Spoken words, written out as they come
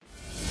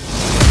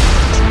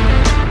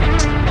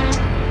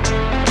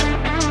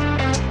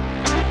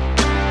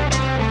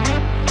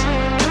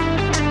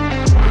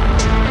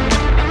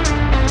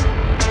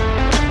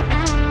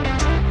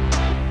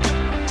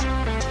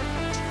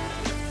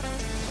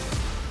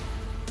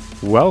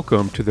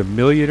Welcome to the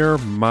Millionaire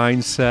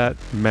Mindset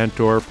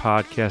Mentor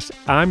Podcast.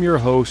 I'm your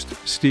host,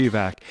 Steve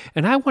Eck,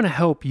 and I want to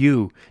help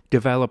you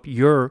develop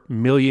your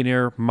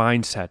millionaire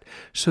mindset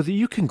so that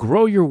you can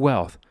grow your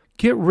wealth,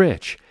 get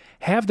rich,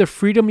 have the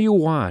freedom you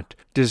want,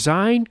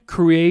 design,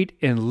 create,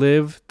 and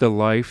live the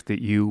life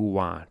that you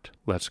want.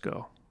 Let's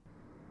go.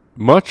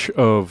 Much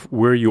of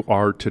where you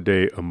are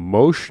today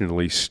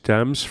emotionally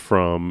stems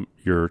from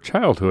your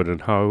childhood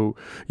and how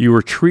you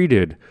were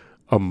treated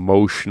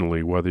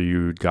emotionally, whether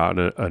you've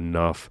gotten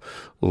enough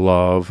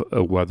love,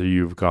 whether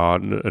you've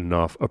gotten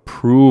enough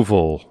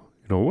approval,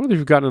 whether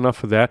you've gotten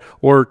enough of that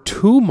or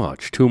too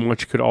much. Too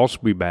much could also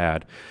be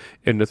bad.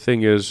 And the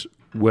thing is,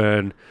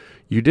 when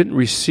you didn't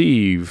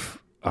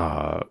receive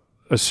a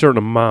certain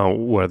amount,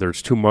 whether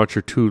it's too much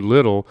or too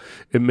little,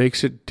 it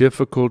makes it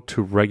difficult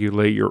to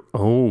regulate your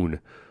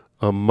own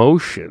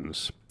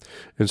emotions.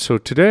 And so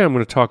today I'm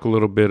going to talk a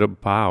little bit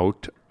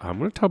about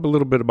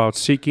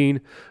seeking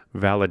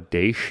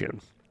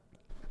validation.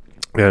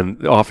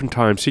 And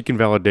oftentimes seeking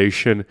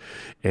validation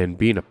and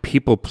being a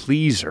people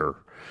pleaser,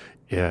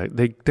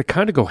 they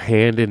kind of go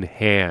hand in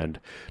hand.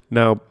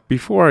 Now,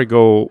 before I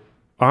go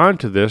on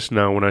to this,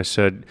 when I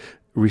said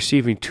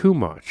receiving too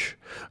much,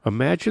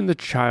 imagine the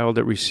child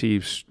that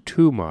receives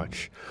too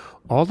much.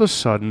 All of a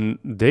sudden,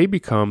 they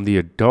become the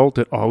adult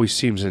that always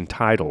seems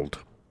entitled,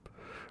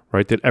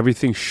 right? That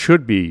everything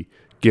should be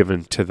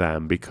given to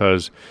them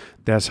because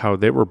that's how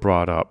they were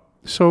brought up.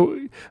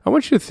 So I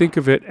want you to think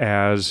of it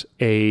as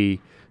a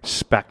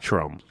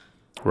spectrum,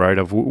 right,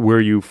 of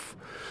where you've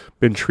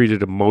been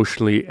treated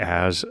emotionally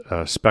as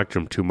a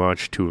spectrum, too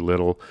much, too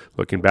little,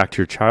 looking back to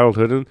your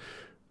childhood, and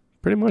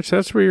pretty much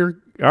that's where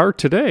you are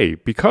today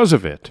because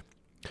of it.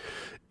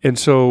 And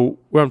so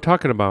what I'm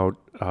talking about,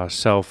 not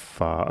self,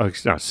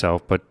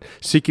 but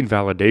seeking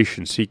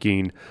validation,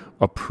 seeking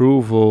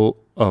approval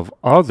of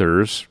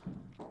others,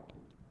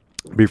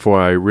 before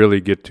I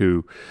really get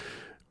to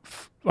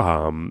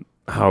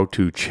how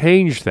to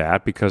change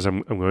that, because I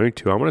want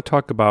to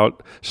talk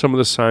about some of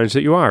the signs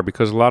that you are,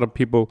 because a lot of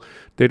people,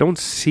 they don't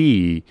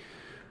see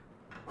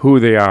who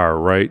they are,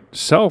 right?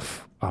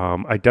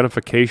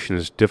 Identification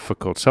is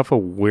difficult.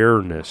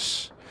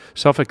 Self-awareness,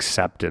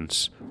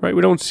 self-acceptance, right?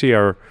 We don't see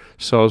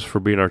ourselves for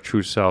being our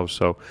true selves.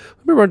 So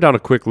let me run down a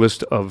quick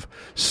list of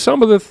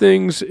some of the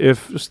things.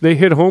 If they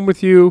hit home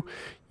with you,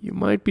 you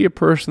might be a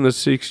person that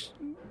seeks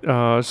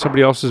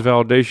somebody else's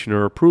validation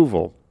or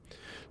approval.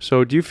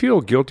 So do you feel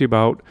guilty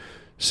about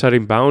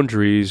setting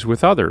boundaries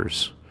with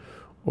others?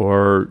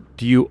 Or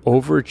do you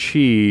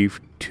overachieve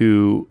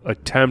to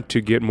attempt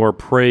to get more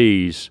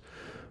praise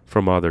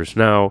from others?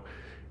 Now,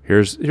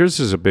 here's this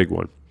is a big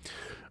one.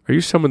 Are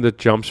you someone that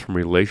jumps from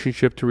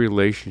relationship to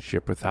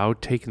relationship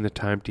without taking the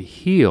time to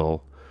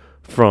heal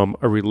from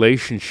a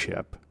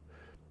relationship?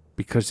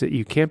 Because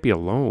you can't be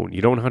alone.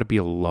 You don't know how to be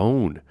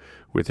alone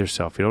with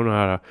yourself. You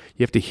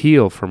have to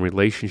heal from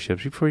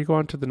relationships before you go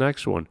on to the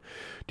next one.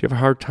 Do you have a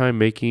hard time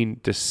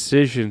making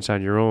decisions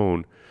on your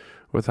own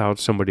without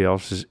somebody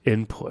else's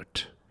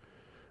input,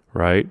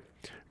 right?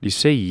 Do you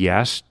say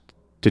yes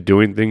to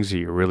doing things that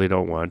you really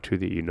don't want to,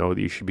 that you know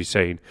that you should be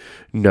saying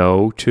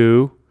no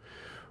to?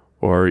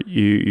 Or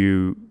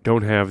you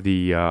don't have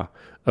the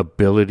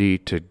ability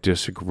to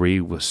disagree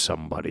with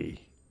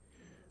somebody,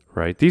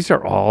 right? These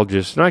are all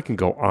just, and I can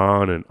go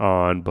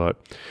on, but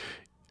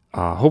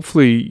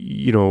hopefully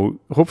you don't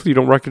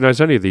recognize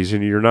any of these,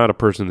 and you're not a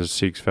person that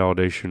seeks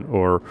validation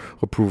or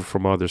approval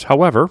from others.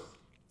 However,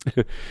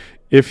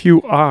 if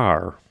you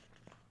are,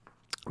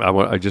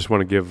 I just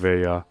want to give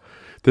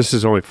this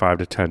is only 5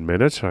 to 10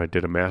 minutes, and I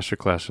did a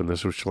masterclass on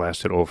this, which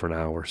lasted over an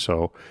hour.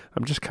 So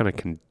I'm just kind of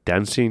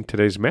condensing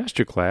today's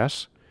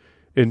masterclass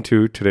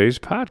into today's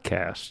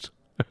podcast.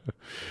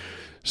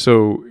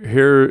 So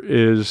here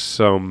is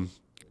some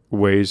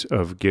ways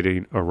of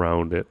getting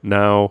around it.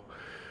 Now,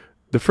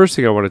 the first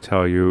thing I want to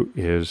tell you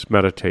is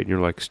meditate. And you're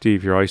like,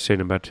 Steve, you're always saying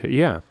to meditate.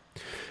 Yeah,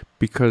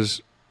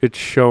 because it's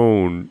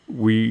shown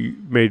we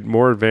made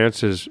more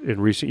advances in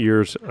recent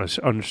years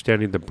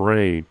understanding the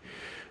brain,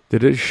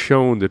 that it's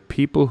shown that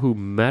people who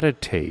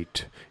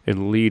meditate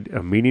and lead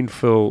a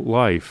meaningful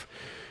life,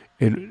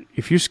 and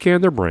if you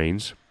scan their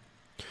brains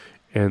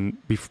and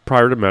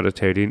prior to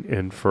meditating,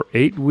 and for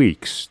 8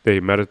 weeks they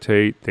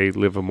meditate, they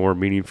live a more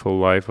meaningful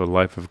life, a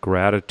life of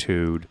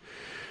gratitude,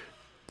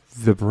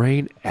 the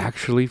brain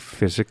actually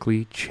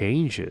physically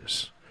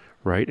changes,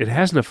 right? It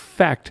has an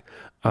effect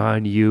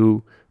on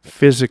you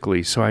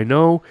physically. So I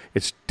know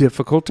it's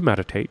difficult to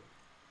meditate.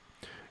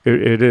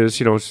 It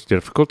is, it's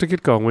difficult to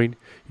get going.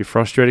 You're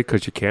frustrated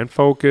because you can't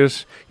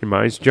focus. Your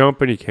mind's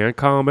jumping. You can't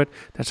calm it.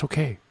 That's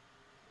okay.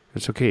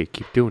 It's okay.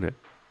 Keep doing it.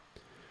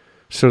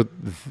 So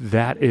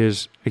that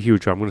is a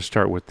huge, I'm going to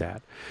start with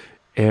that.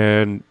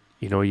 And,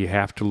 you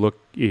have to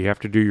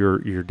do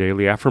your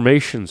daily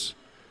affirmations.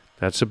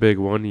 That's a big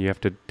one. You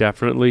have to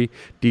definitely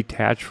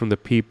detach from the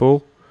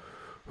people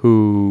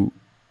who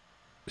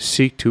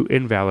seek to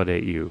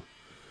invalidate you.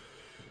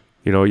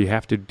 You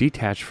have to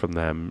detach from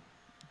them.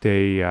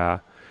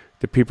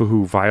 The people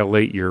who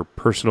violate your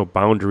personal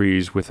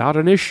boundaries without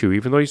an issue,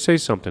 even though you say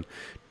something,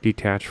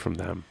 detach from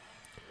them.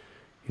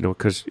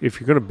 Because if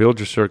you're going to build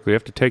your circle, you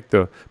have to take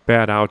the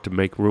bad out to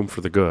make room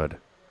for the good.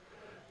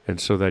 And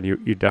so then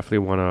you definitely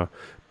want to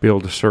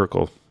build a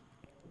circle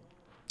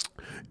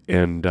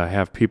and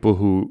have people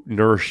who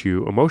nourish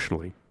you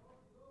emotionally,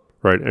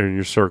 right, in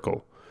your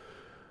circle.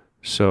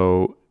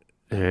 So,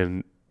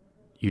 and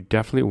you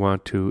definitely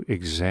want to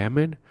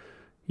examine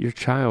your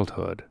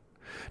childhood.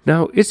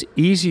 Now, it's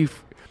easy.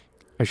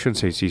 I shouldn't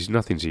say it's easy.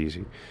 Nothing's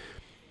easy.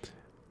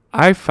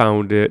 I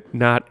found it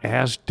not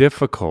as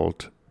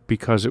difficult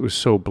because it was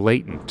so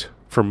blatant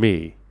for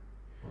me.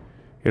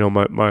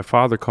 My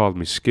father called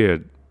me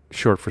Skid,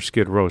 short for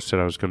Skid Row, said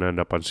I was going to end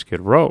up on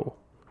Skid Row.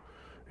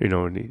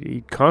 And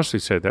he constantly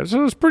said that.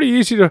 So it's pretty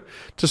easy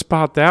to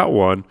spot that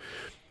one.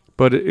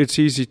 But it's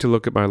easy to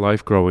look at my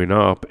life growing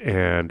up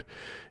and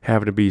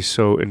having to be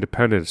so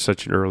independent at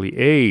such an early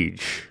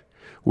age,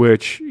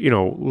 which,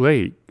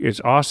 late.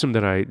 It's awesome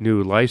that I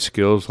knew life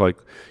skills like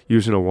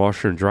using a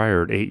washer and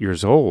dryer at 8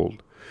 years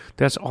old.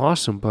 That's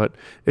awesome, but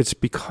it's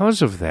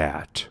because of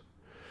that.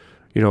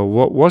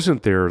 What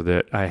wasn't there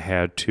that I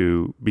had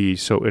to be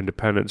so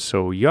independent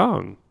so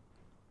young?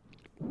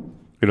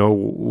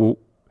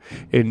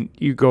 And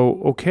you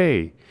go,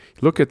 okay,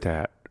 look at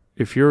that.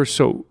 If you're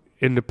so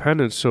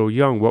independent so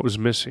young, what was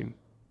missing?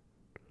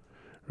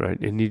 Right?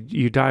 And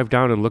you dive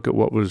down and look at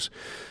what was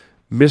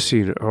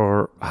missing,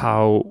 or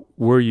how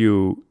were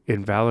you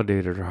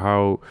invalidated, or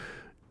how,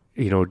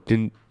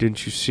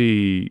 didn't you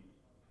see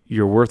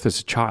your worth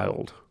as a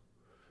child?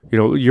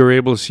 You're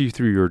able to see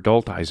through your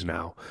adult eyes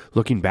now,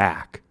 looking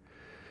back,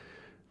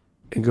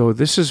 and go,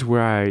 this is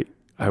where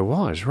I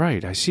was,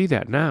 right? I see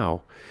that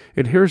now.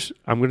 And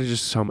I'm going to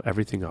just sum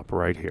everything up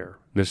right here.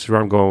 This is where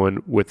I'm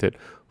going with it,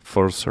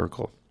 full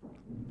circle.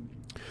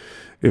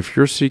 If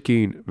you're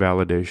seeking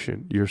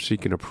validation, you're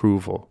seeking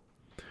approval,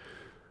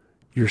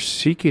 you're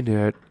seeking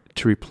it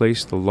to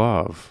replace the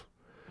love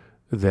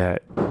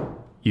that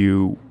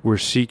you were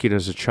seeking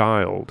as a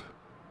child,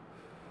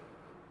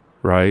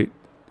 right?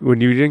 When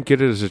you didn't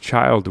get it as a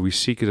child, we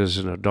seek it as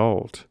an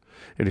adult.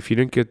 And if you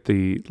didn't get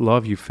the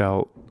love you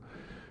felt,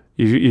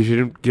 if you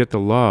didn't get the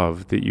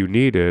love that you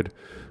needed,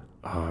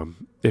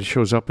 it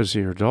shows up as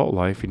in your adult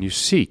life, and you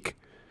seek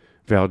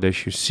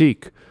validation, you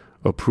seek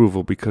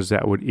approval, because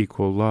that would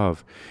equal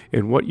love.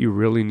 And what you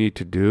really need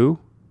to do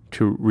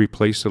to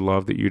replace the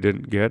love that you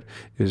didn't get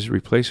is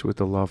replace it with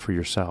the love for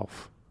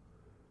yourself.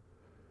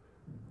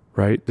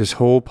 Right? This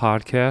whole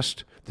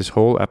podcast, this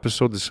whole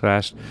episode, this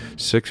last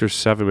 6 or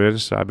 7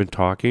 minutes that I've been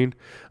talking,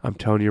 I'm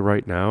telling you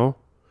right now,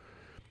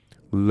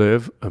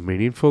 live a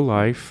meaningful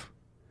life.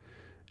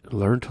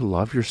 Learn to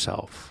love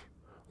yourself.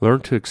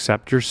 Learn to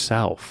accept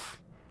yourself.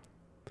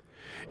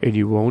 And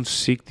you won't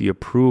seek the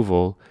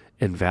approval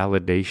and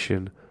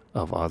validation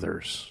of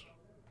others.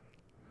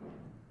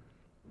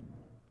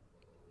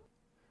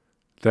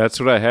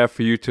 That's what I have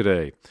for you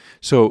today.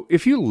 So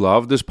if you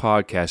love this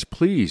podcast,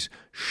 please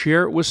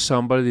share it with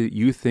somebody that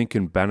you think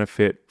can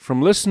benefit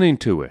from listening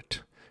to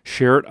it.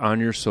 Share it on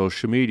your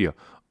social media.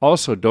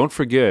 Also, don't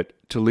forget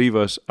to leave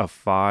us a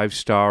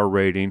 5-star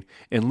rating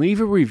and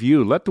leave a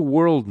review. Let the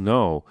world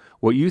know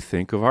what you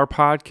think of our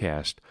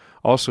podcast.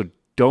 Also,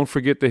 don't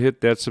forget to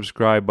hit that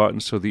subscribe button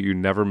so that you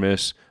never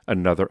miss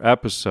another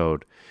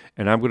episode.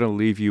 And I'm going to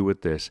leave you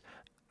with this.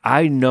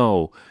 I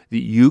know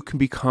that you can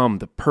become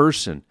the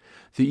person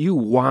that you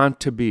want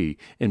to be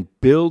and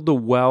build the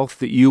wealth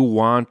that you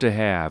want to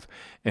have.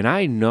 And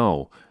I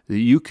know that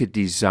you could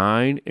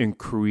design and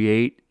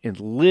create and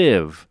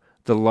live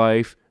the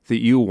life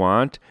that you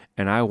want,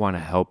 and I want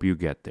to help you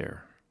get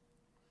there.